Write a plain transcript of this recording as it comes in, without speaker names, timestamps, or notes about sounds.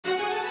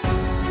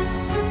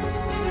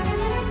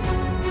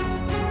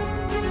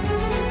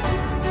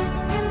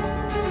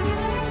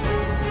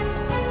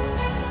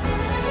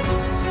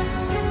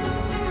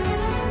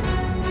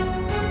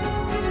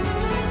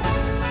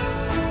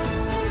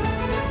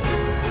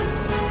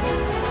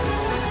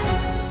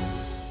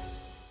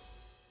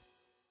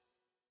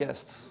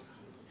guests.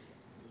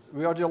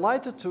 We are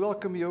delighted to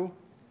welcome you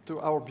to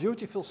our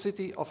beautiful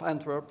city of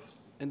Antwerp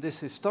in this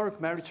historic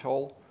marriage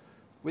hall,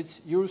 which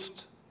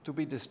used to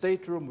be the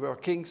stateroom where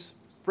kings,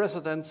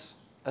 presidents,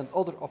 and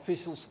other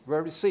officials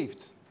were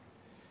received.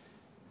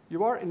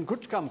 You are in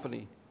good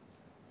company.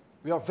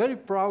 We are very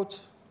proud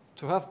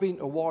to have been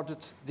awarded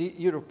the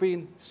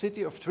European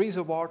City of Trees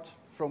Award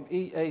from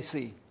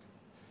EAC.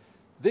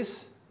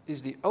 This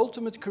is the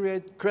ultimate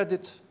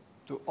credit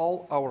to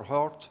all our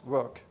hard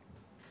work.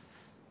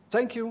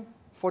 Thank you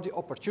for the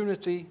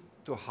opportunity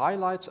to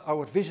highlight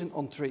our vision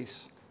on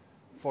trees,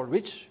 for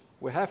which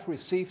we have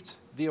received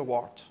the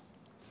award.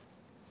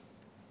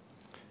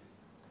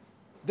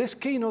 This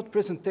keynote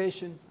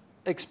presentation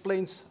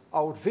explains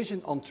our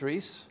vision on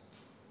trees,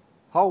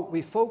 how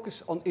we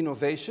focus on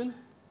innovation,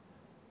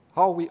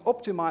 how we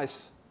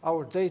optimize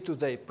our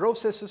day-to-day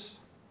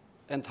processes,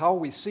 and how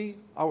we see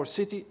our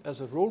city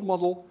as a role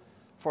model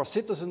for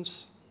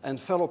citizens and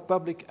fellow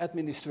public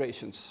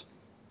administrations.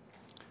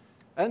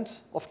 And,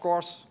 of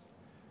course,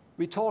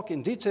 we talk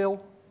in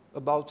detail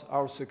about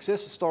our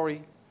success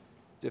story,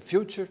 the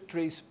Future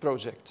Trees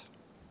project.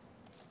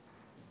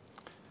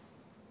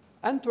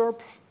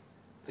 Antwerp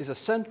is a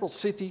central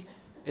city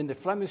in the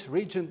Flemish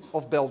region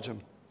of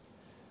Belgium.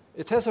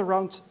 It has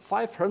around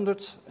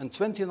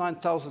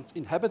 529,000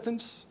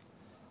 inhabitants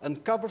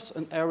and covers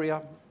an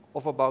area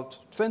of about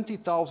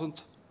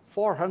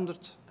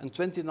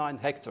 20,429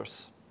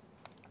 hectares.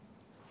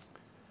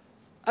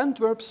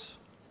 Antwerp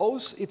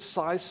owes its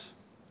size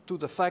to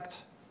the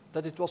fact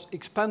that it was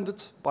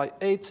expanded by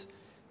 8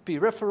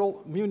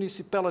 peripheral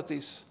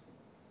municipalities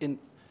in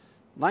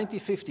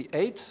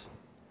 1958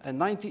 and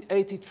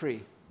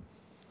 1983.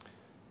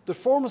 The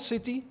former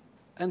city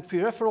and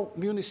peripheral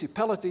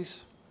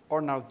municipalities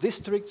are now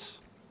districts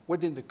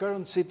within the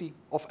current city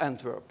of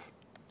Antwerp.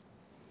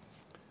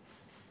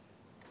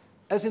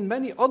 As in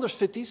many other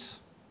cities,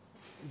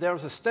 there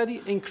is a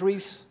steady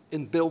increase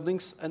in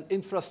buildings and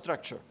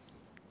infrastructure.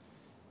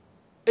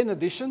 In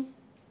addition,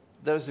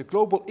 there is the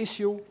global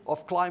issue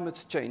of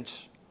climate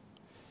change.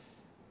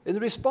 In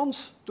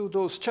response to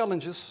those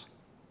challenges,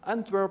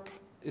 Antwerp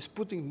is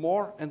putting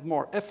more and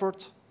more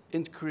effort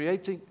in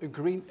creating a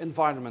green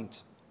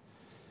environment.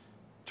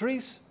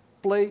 Trees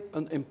play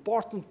an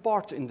important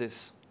part in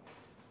this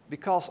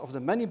because of the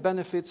many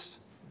benefits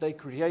they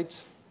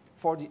create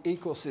for the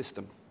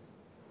ecosystem.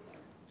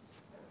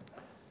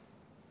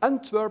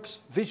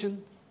 Antwerp's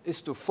vision is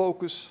to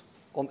focus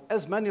on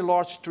as many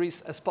large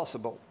trees as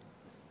possible,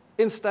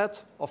 instead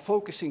of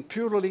focusing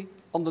purely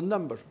on the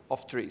number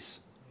of trees.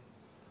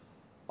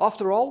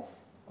 After all,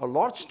 a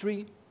large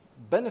tree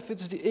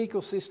benefits the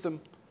ecosystem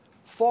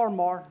far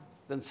more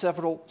than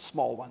several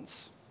small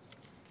ones.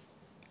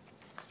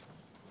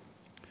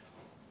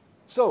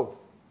 So,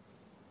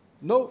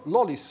 no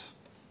lollies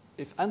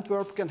if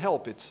Antwerp can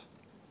help it.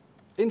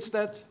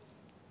 Instead,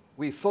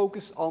 we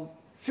focus on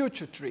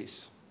future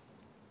trees.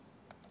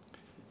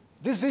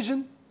 This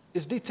vision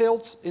is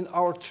detailed in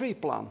our tree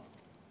plan,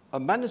 a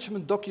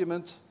management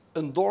document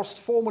endorsed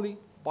formally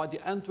by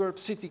the Antwerp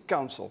City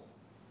Council.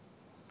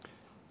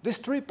 This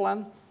tree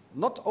plan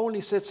not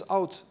only sets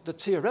out the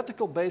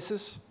theoretical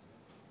basis,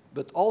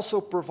 but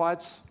also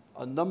provides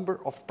a number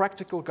of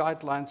practical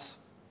guidelines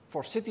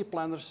for city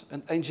planners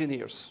and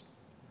engineers.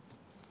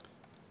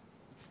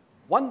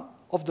 One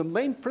of the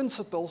main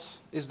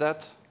principles is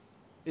that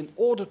in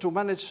order to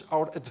manage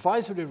our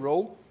advisory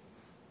role,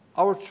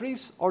 our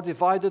trees are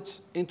divided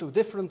into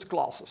different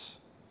classes.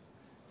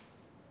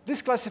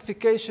 This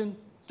classification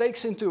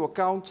takes into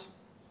account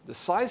the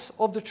size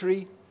of the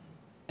tree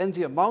and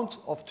the amount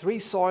of tree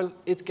soil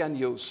it can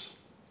use.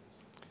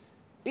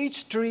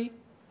 Each tree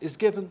is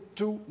given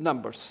 2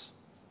 numbers,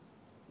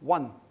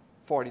 one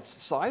for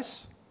its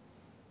size,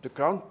 the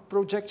crown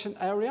projection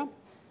area,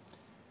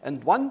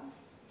 and one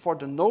for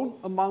the known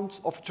amount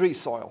of tree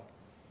soil.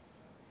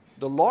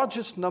 The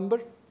largest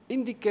number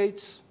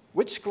indicates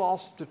which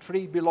class the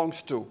tree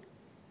belongs to.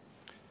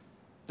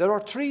 There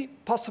are 3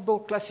 possible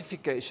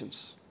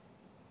classifications: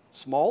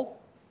 small,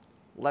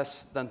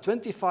 less than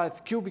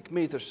 25 cubic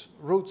meters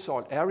root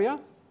soil area,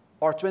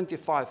 or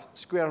 25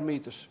 square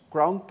meters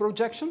crown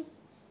projection.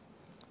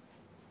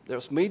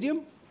 There's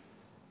medium,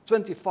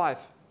 25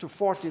 to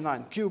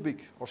 49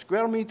 cubic or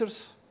square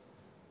meters,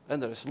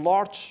 and there is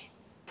large,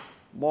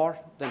 more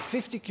than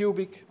 50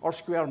 cubic or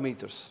square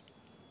meters.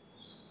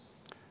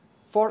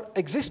 For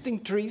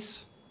existing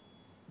trees,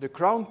 the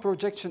crown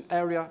projection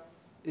area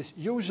is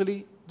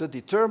usually the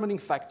determining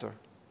factor.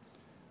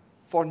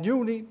 For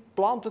newly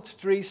planted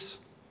trees,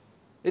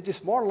 it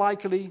is more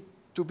likely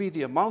to be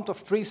the amount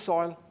of tree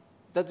soil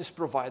that is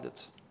provided.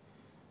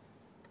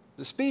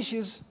 The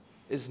species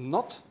is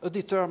not a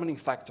determining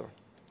factor.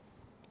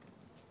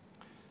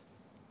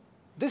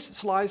 This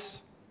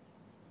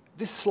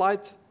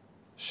slide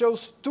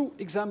shows 2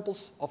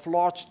 examples of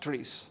large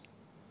trees.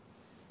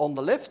 On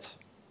the left,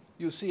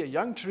 you see a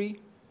young tree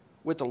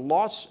with a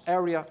large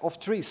area of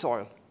tree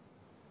soil,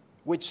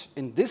 which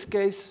in this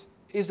case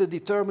is the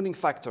determining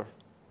factor.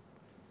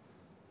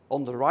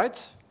 On the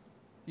right,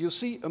 you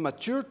see a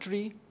mature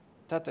tree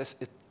that has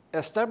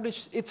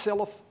established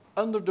itself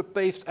under the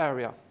paved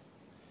area.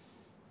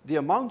 The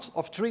amount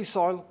of tree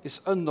soil is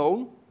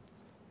unknown,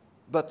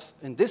 but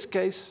in this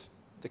case,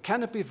 the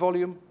canopy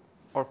volume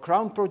or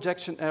crown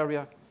projection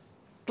area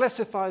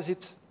classifies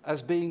it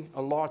as being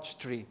a large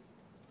tree.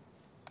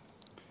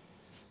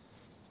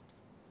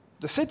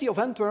 The City of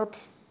Antwerp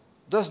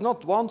does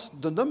not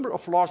want the number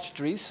of large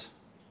trees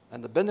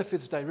and the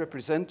benefits they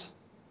represent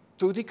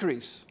to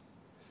decrease.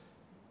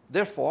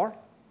 Therefore,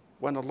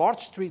 when a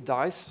large tree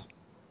dies,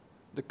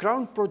 the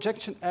crown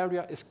projection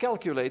area is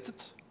calculated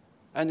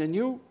and a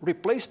new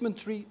replacement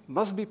tree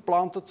must be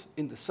planted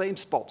in the same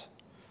spot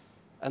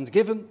and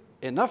given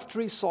enough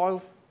tree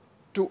soil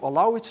to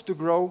allow it to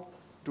grow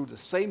to the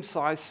same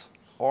size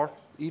or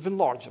even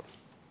larger.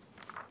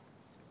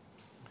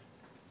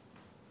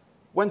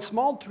 When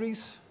small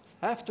trees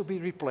have to be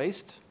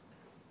replaced,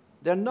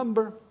 their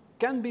number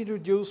can be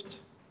reduced,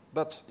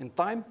 but in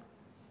time,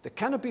 the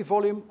canopy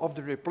volume of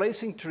the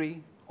replacing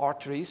tree or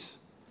trees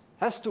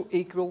has to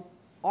equal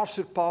or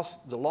surpass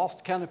the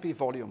last canopy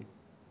volume.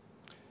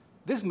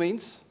 This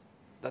means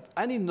that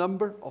any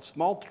number of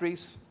small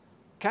trees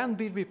can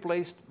be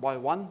replaced by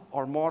one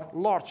or more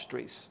large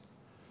trees,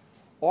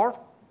 or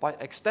by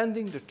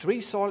extending the tree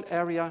soil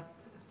area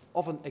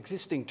of an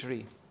existing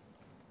tree.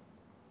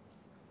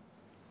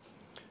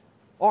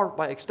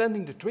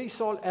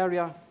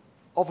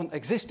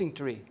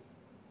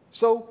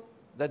 So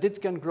that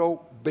it can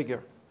grow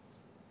bigger.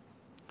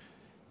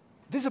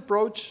 This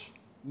approach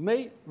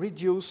may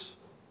reduce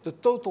the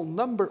total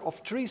number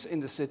of trees in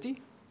the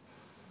city,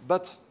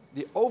 but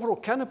the overall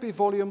canopy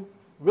volume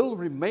will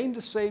remain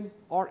the same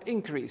or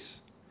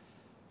increase,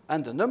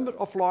 and the number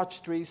of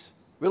large trees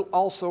will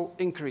also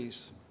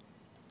increase.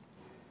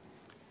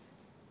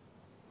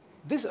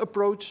 This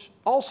approach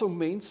also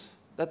means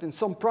that in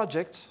some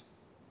projects,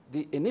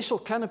 the initial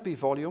canopy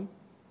volume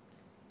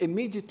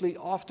immediately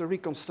after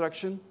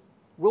reconstruction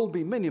will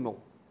be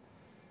minimal.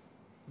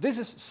 This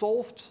is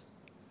solved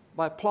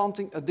by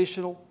planting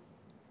additional,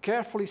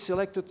 carefully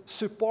selected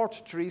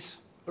support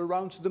trees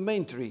around the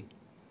main tree.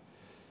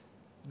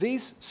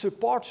 These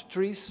support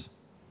trees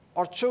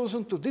are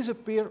chosen to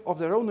disappear of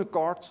their own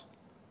accord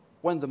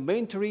when the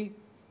main tree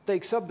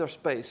takes up their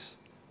space,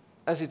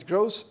 as it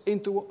grows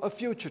into a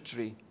future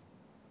tree.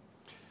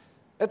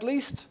 At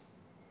least,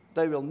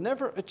 they will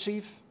never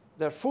achieve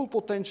their full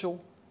potential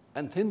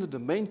and hinder the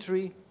main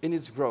tree in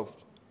its growth.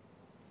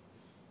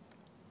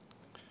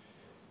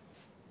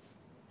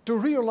 To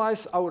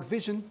realize our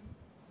vision,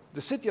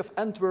 the City of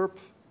Antwerp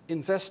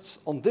invests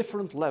on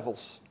different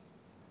levels.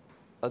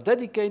 A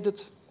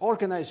dedicated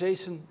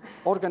organization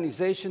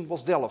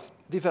was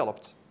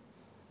developed.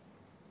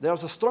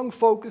 There's a strong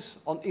focus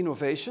on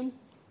innovation.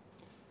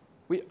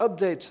 We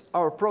update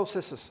our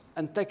processes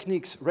and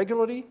techniques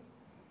regularly,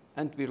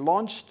 and we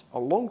launched a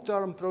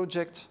long-term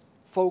project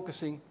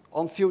focusing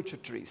on future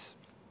trees.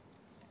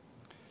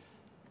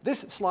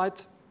 This slide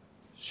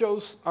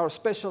shows our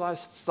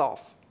specialized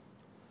staff.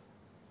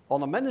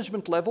 On a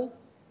management level,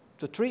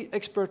 the tree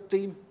expert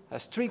team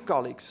has 3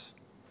 colleagues,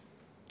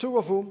 2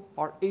 of whom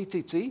are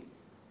ATT,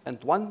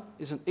 and 1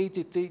 is an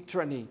ATT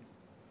trainee.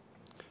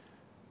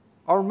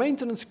 Our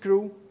maintenance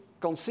crew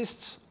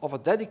consists of a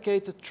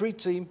dedicated tree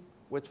team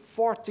with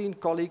 14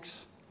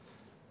 colleagues,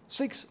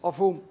 6 of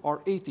whom are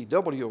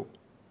ATW.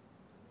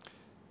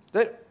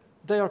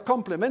 They are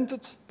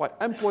complemented by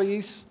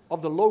employees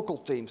of the local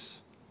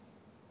teams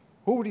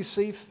who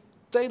receive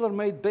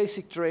tailor-made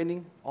basic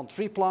training on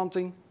tree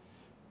planting,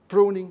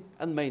 pruning,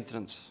 and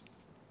maintenance.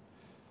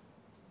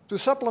 To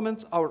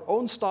supplement our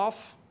own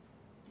staff,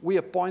 we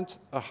appoint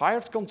a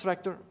hired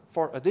contractor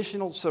for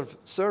additional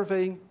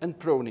surveying and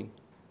pruning.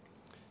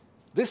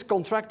 This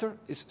contractor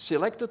is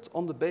selected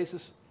on the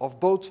basis of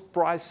both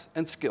price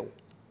and skill.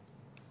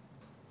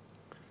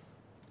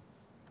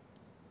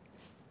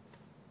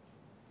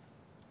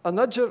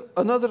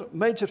 Another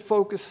major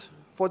focus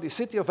for the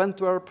City of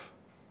Antwerp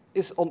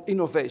is on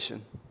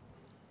innovation.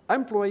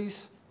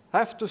 Employees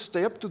have to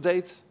stay up to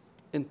date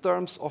in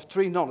terms of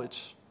tree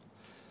knowledge.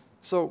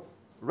 So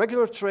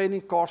regular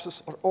training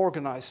courses are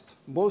organized,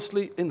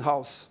 mostly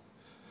in-house.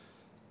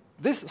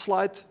 This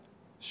slide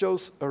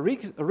shows a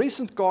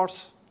recent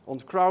course on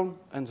crown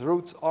and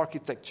root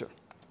architecture.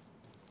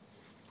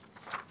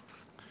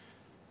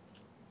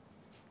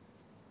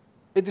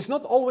 It is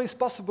not always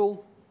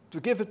possible to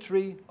give a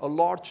tree a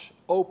large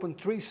open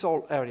tree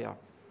soil area.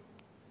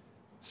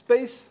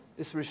 Space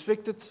is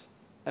restricted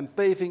and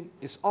paving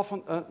is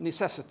often a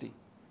necessity.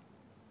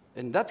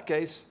 In that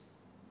case,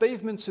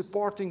 pavement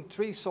supporting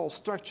tree soil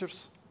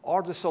structures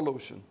are the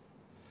solution.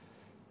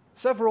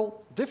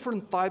 Several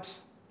different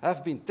types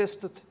have been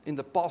tested in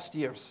the past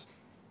years,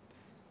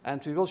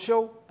 and we will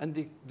show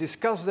and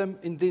discuss them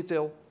in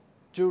detail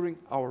during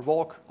our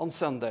walk on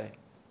Sunday.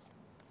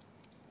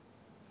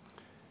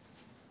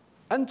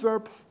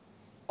 Antwerp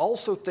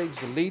also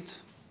takes the lead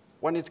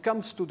when it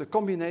comes to the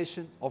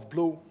combination of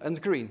blue and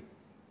green.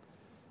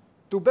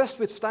 To best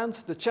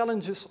withstand the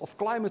challenges of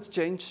climate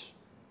change,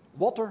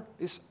 water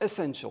is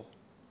essential.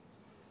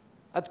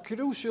 At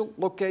crucial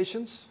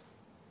locations,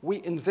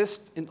 we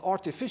invest in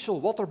artificial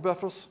water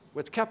buffers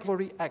with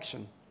capillary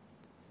action.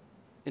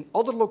 In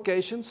other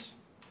locations,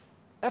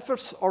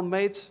 efforts are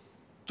made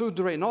to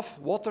drain off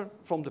water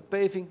from the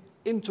paving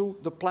into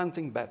the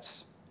planting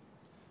beds,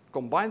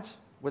 combined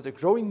with a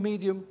growing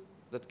medium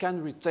that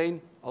can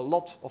retain a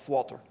lot of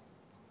water.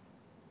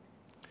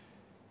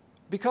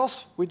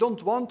 Because we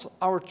don't want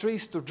our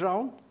trees to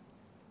drown,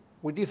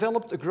 we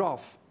developed a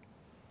graph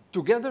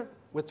together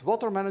with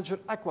water manager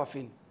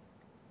Aquafin,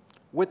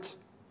 with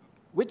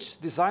which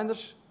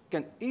designers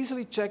can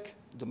easily check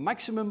the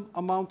maximum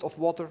amount of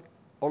water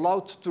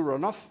allowed to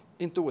run off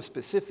into a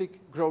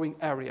specific growing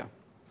area.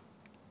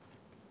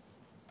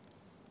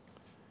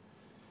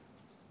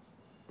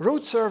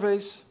 Road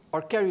surveys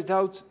are carried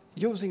out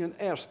using an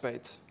air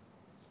spade,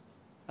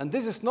 and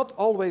this is not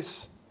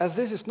always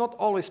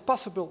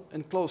possible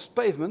in closed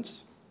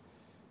pavements.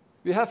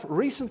 We have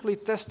recently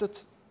tested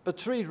a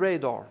tree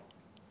radar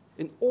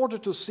in order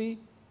to see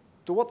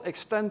to what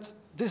extent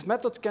this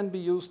method can be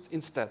used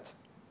instead.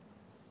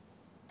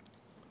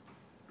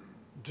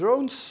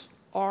 Drones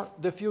are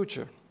the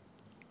future.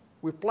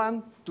 We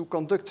plan to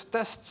conduct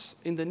tests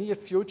in the near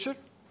future,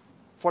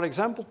 for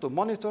example, to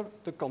monitor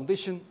the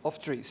condition of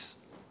trees.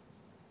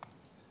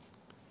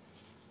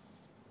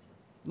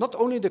 Not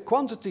only the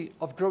quantity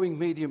of growing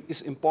medium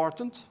is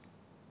important,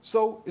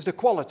 so is the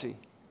quality.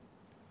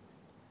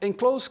 In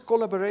close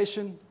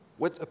collaboration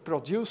with a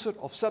producer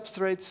of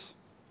substrates,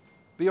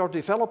 we are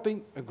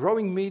developing a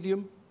growing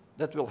medium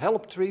that will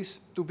help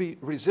trees to be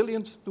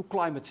resilient to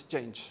climate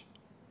change.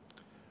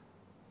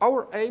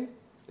 Our aim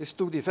is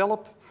to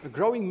develop a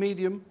growing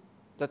medium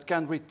that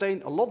can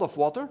retain a lot of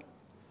water,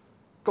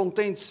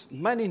 contains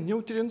many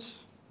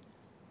nutrients,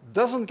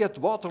 doesn't get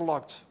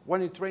waterlogged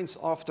when it rains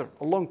after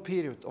a long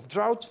period of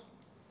drought,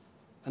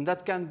 and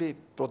that can be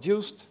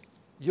produced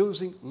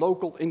using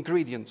local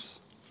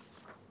ingredients.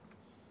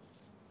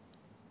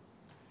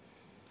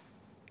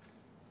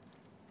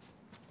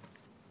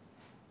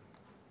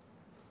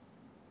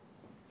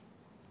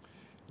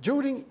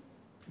 During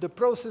the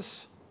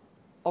process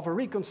of a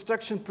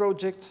reconstruction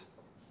project,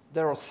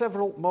 there are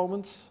several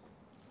moments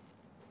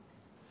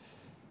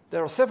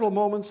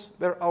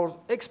where our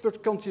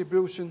expert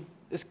contribution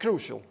is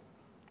crucial.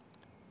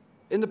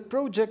 In the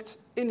project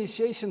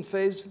initiation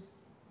phase,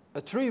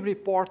 a tree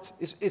report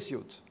is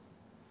issued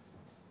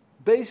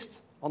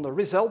based on the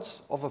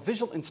results of a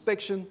visual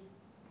inspection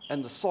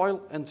and the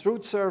soil and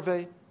root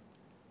survey.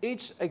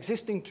 Each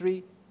existing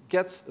tree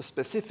gets a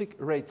specific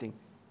rating.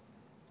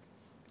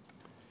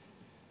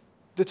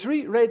 The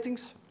tree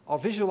ratings are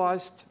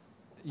visualized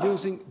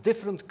using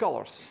different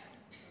colors.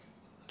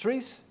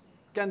 Trees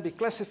can be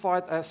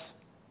classified as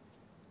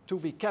to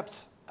be kept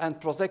and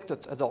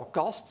protected at all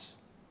costs,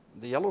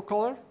 the yellow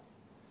color,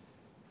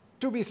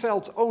 to be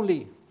felled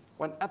only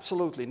when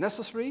absolutely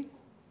necessary,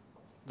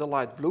 the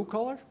light blue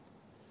color,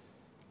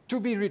 to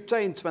be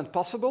retained when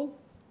possible,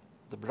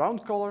 the brown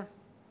color,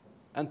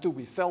 and to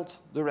be felled,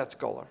 the red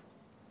color.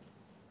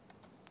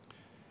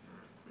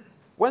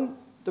 When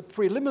the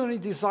preliminary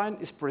design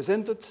is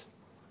presented,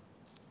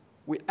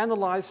 we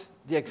analyze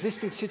the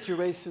existing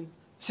situation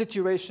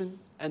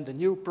and the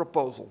new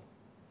proposal.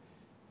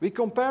 We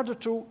compare the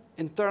two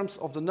in terms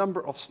of the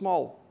number of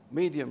small,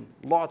 medium,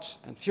 large,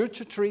 and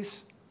future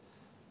trees,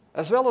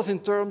 as well as in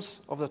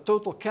terms of the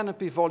total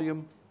canopy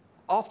volume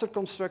after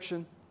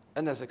construction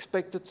and as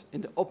expected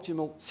in the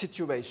optimal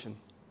situation.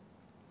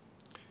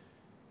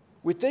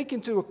 We take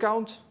into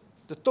account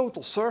the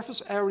total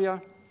surface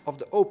area of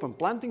the open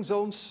planting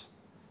zones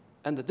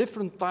and the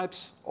different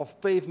types of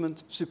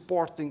pavement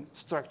supporting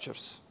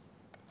structures.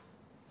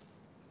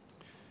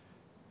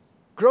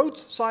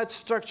 Growth site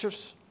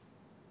structures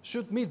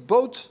should meet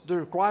both the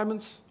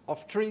requirements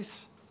of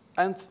trees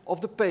and of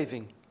the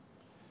paving.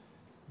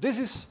 This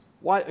is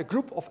why a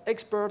group of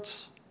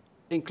experts,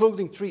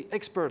 including tree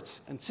experts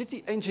and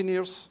city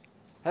engineers,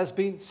 has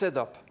been set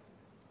up.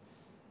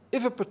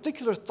 If a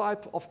particular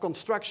type of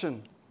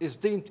construction is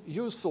deemed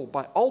useful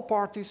by all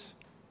parties,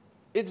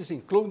 it is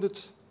included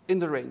in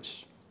the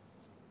range.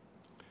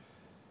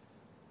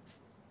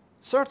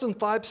 Certain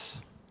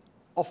types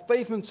of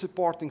pavement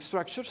supporting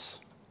structures,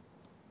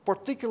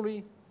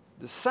 particularly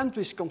the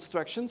sandwich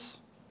constructions,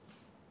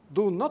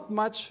 do not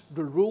match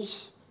the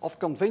rules of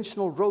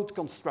conventional road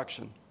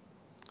construction.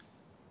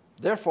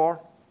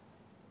 Therefore,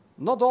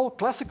 not all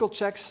classical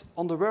checks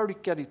on the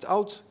work carried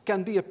out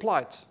can be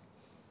applied.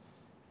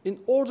 In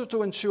order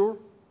to ensure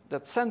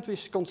that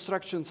sandwich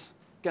constructions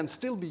can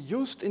still be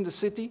used in the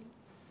city,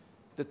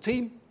 the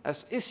team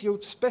has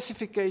issued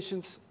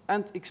specifications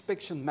and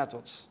inspection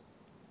methods.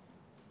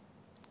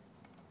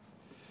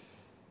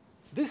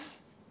 This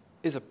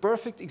is a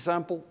perfect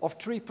example of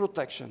tree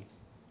protection,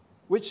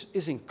 which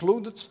is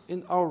included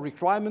in our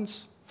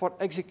requirements for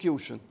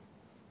execution.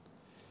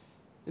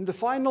 In the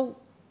final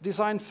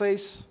design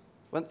phase,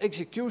 when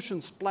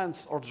execution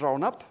plans are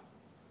drawn up,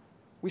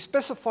 we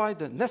specify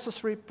the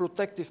necessary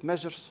protective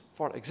measures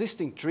for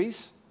existing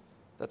trees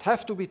that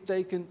have to be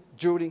taken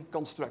during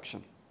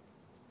construction.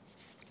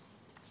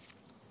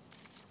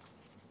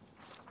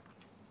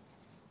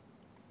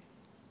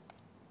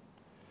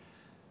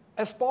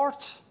 As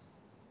part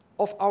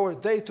of our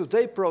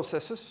day-to-day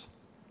processes,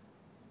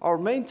 our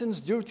maintenance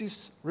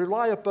duties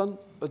rely upon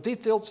a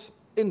detailed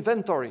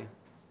inventory,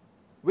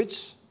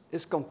 which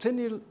is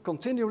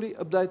continually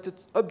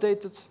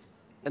updated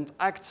and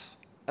acts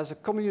as a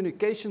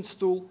communications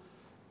tool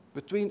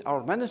between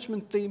our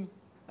management team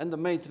and the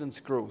maintenance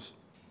crews.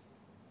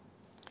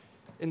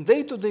 In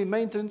day-to-day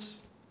maintenance,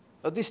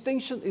 a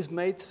distinction is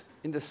made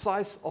in the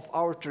size of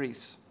our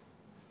trees.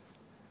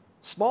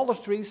 Smaller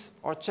trees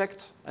are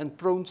checked and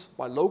pruned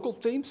by local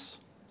teams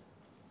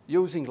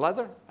using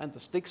ladder and a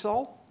stick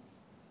saw.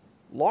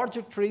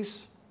 Larger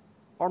trees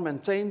are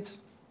maintained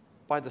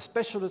by the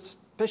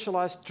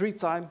specialized tree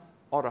time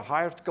or a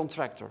hired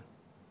contractor.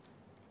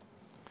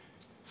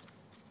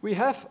 We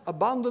have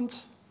abandoned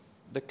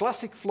the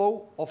classic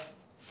flow of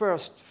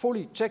first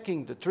fully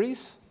checking the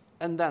trees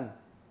and then,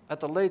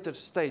 at a later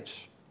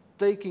stage,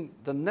 taking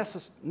the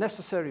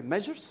necessary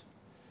measures.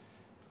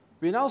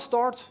 We now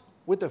start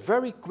with a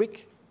very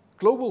quick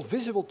global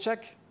visual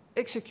check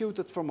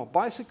executed from a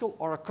bicycle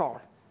or a car.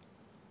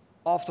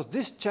 After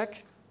this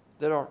check,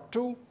 there are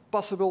two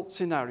possible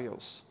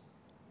scenarios.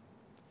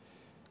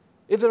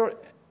 If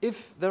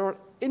there are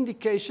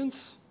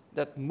indications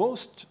that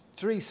most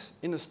trees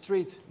in a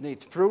street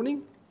need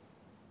pruning,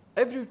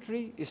 every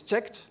tree is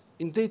checked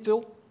in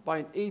detail by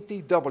an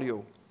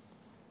ATW,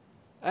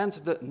 and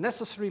the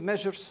necessary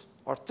measures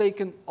are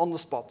taken on the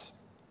spot.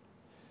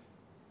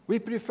 We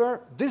prefer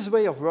this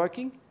way of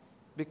working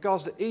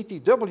because the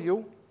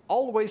ATW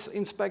always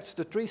inspects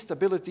the tree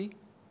stability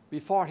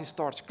before he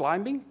starts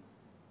climbing,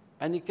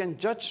 and he can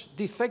judge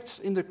defects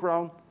in the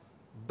crown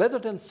better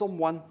than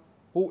someone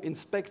who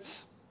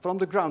inspects from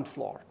the ground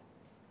floor.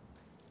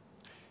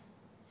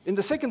 In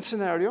the second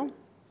scenario,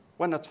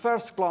 when at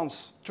first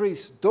glance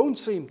trees don't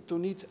seem to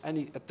need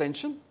any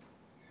attention,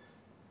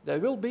 they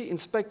will be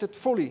inspected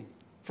fully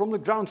from the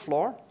ground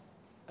floor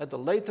at a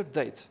later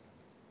date.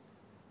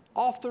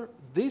 After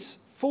this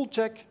full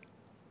check,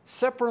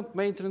 separate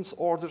maintenance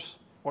orders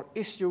are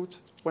issued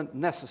when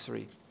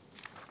necessary.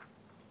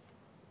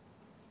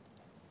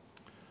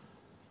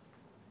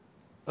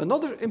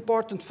 Another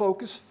important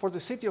focus for the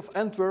City of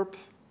Antwerp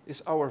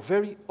is our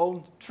very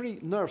own tree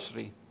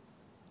nursery,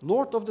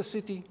 north of the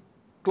city,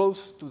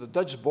 close to the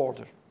Dutch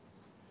border.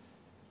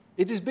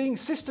 It is being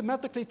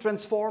systematically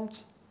transformed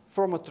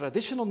from a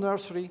traditional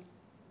nursery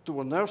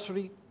to a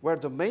nursery where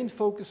the main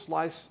focus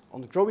lies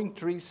on growing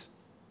trees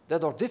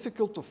that are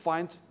difficult to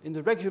find in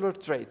the regular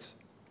trade.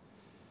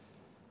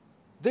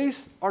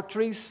 These are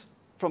trees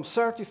from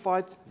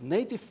certified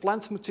native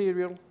plant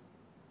material,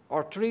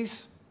 or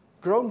trees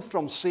grown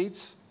from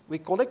seeds we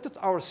collected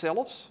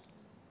ourselves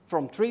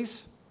from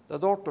trees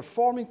that are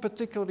performing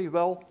particularly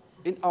well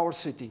in our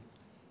city.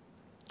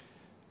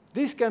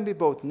 These can be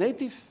both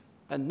native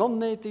and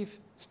non-native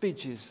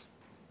species.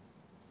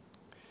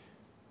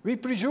 We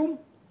presume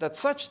that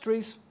such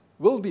trees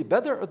will be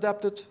better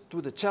adapted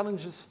to the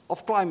challenges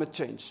of climate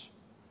change.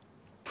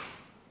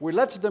 We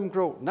let them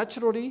grow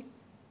naturally,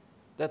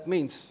 that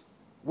means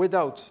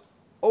without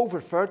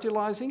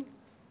over-fertilizing,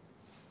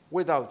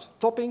 without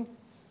topping,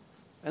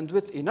 and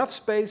with enough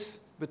space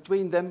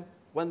between them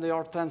when they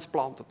are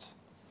transplanted.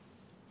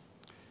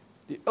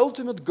 The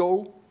ultimate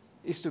goal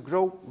is to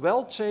grow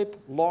well-shaped,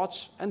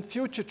 large and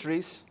future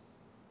trees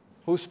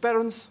whose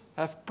parents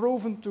have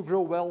proven to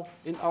grow well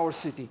in our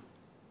city.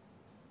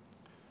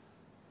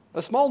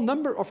 A small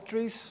number of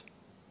trees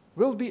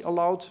will be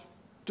allowed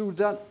to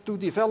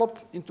develop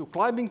into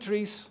climbing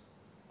trees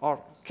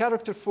or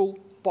characterful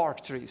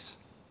park trees.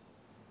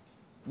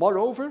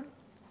 Moreover,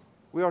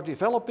 we are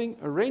developing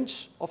a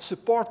range of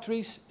support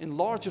trees in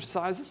larger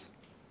sizes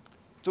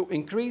to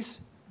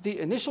increase the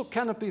initial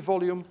canopy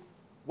volume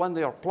when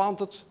they are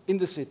planted in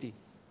the city.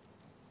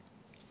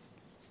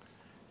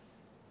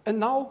 And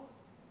now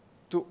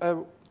to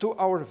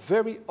our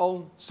very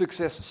own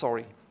success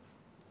story,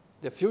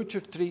 the Future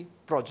Tree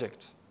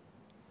project.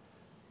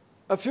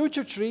 A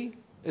future tree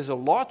is a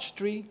large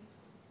tree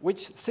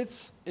which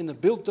sits in a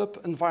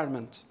built-up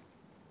environment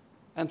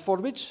and for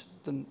which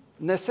the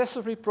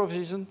necessary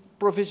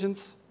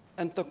provisions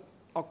and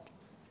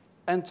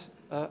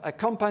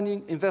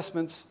accompanying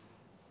investments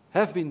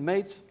have been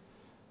made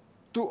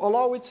to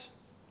allow it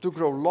to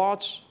grow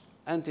large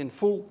and in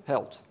full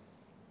health.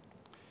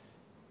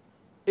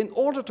 In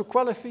order to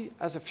qualify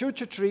as a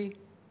future tree,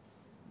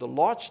 the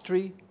large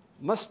tree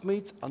must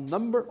meet a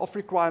number of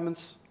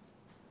requirements,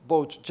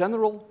 both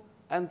general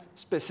and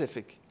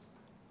specific.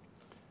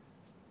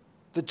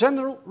 The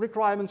general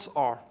requirements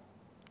are: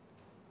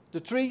 the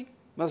tree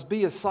must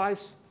be a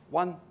size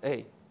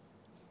 1A.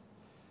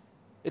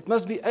 It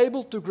must be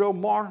able to grow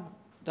more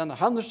than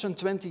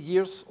 120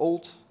 years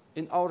old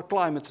in our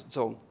climate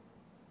zone.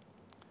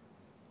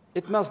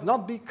 It must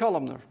not be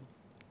columnar.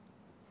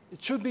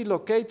 It should be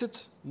located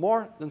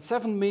more than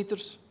 7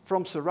 meters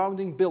from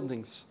surrounding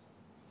buildings.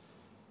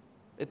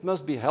 It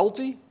must be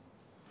healthy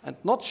and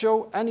not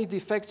show any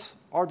defects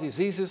or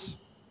diseases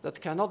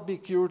that cannot be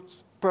cured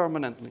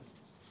permanently.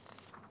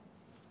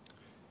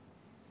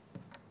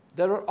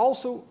 There are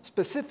also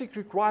specific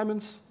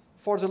requirements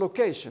for the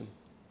location.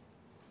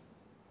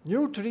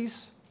 New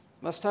trees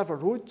must have a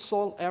root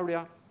soil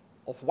area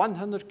of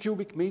 100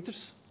 cubic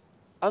meters.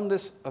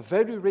 Unless a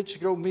very rich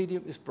grow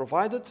medium is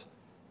provided,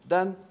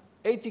 then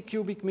 80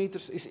 cubic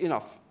meters is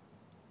enough.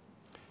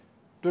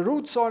 The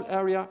root soil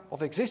area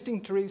of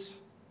existing trees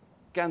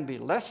can be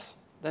less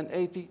than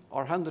 80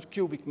 or 100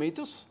 cubic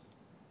meters,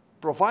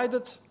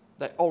 provided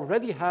they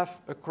already have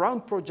a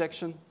crown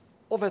projection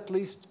of at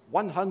least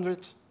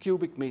 100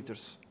 cubic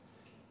meters.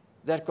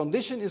 Their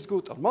condition is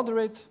good or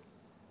moderate,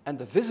 and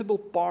the visible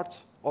part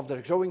of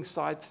their growing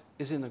site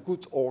is in a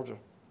good order.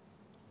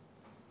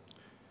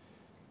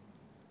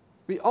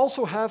 We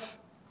also have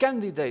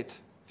candidate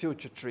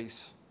future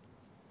trees.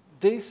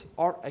 These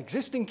are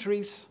existing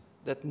trees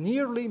that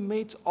nearly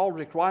meet all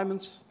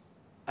requirements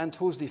and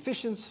whose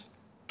deficiencies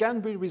can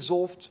be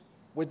resolved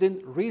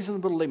within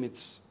reasonable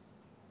limits.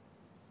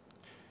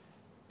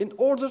 In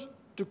order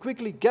to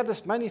quickly get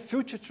as many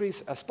future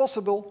trees as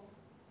possible,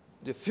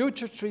 the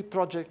Future Tree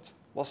project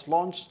was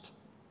launched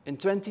in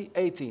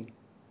 2018.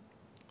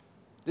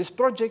 This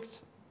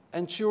project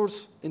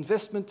ensures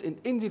investment in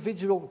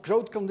individual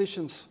growth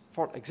conditions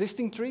for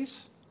existing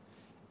trees,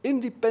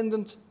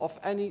 independent of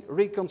any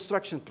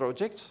reconstruction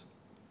projects,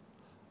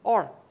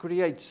 or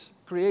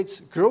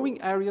creates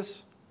growing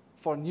areas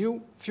for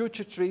new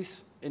future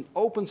trees in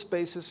open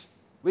spaces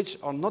which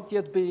are not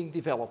yet being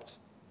developed.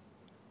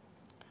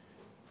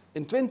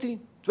 In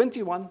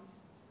 2021,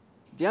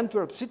 the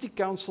Antwerp City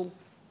Council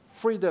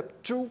freed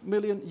up 2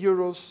 million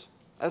euros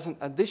as an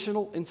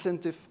additional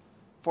incentive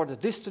for the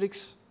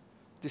districts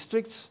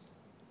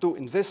to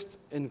invest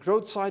in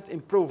growth site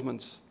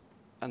improvements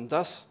and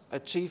thus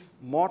achieve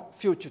more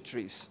future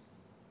trees.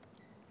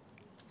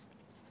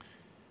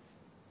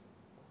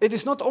 It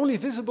is not only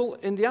visible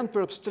in the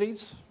Antwerp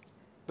streets,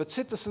 but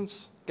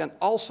citizens can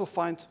also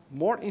find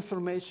more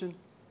information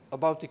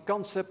about the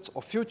concept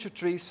of future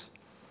trees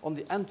on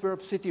the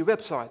Antwerp City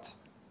website.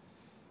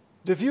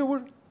 The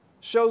viewer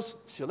shows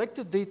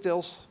selected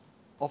details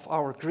of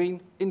our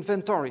green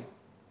inventory.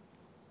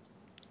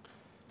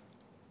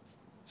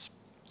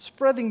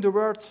 Spreading the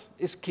word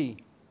is key.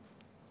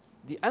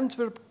 The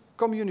Antwerp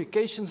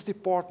Communications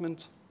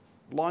Department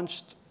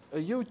launched a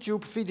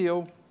YouTube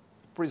video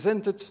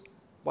presented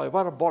by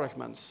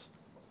Arboricultural,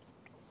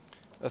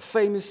 a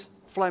famous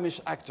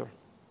Flemish actor.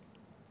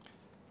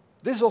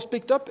 This was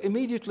picked up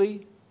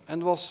immediately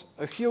and was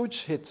a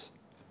huge hit.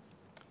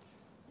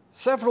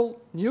 Several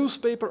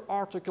newspaper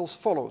articles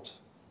followed,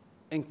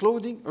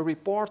 including a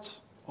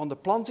report on the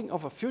planting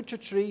of a future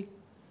tree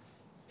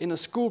in a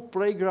school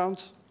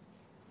playground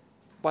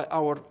by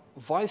our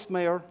Vice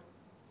Mayor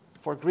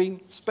for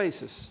Green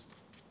Spaces.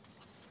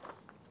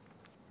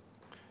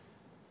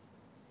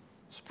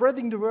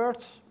 Spreading the word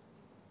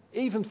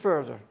even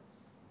further,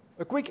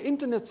 a quick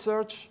internet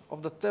search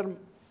of the term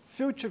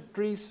future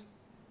trees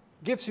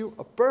gives you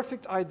a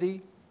perfect idea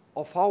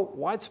of how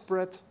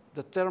widespread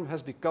the term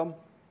has become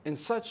in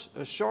such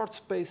a short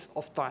space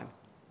of time.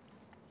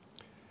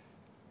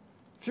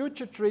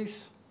 Future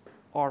trees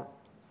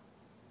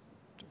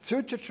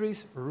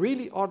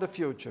really are the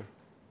future,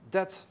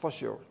 that's for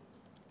sure.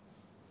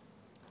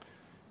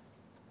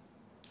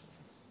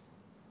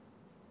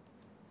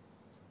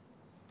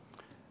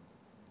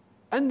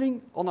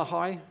 Ending on a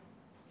high,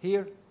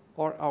 here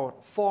are our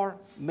 4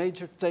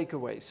 major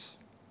takeaways.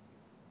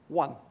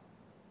 1,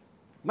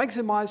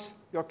 maximize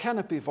your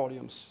canopy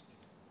volumes.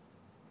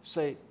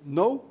 Say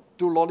no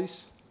to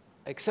lollies,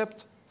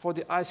 except for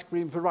the ice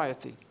cream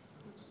variety.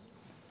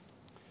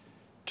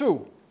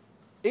 2,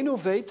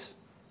 innovate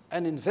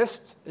and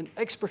invest in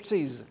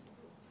expertise.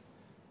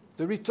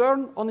 The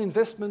return on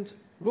investment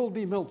will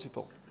be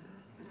multiple.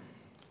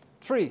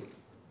 3,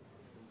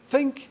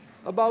 think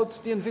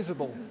about the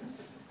invisible.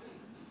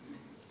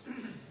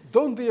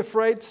 Don't be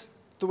afraid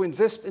to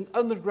invest in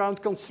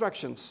underground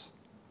constructions.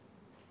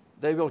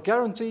 They will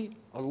guarantee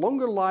a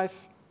longer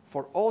life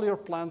for all your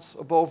plants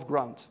above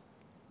ground.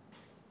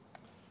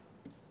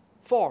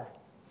 4,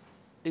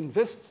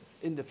 invest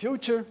in the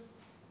future,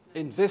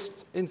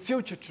 invest in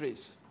future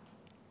trees.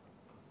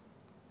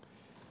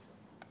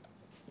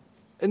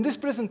 In this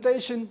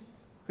presentation,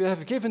 we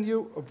have given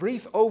you a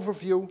brief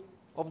overview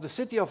of the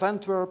City of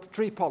Antwerp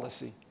tree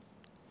policy.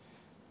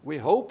 We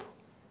hope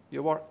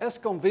you are as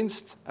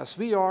convinced as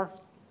we are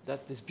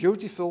that this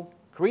beautiful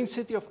green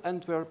city of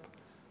Antwerp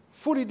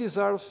fully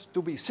deserves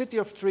to be City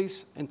of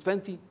Trees in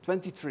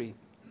 2023.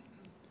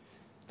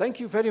 Thank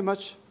you very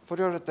much for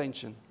your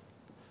attention.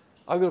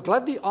 I will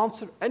gladly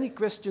answer any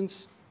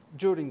questions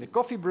during the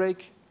coffee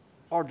break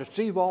or the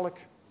tree walk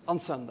on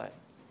Sunday.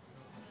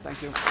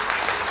 Thank you.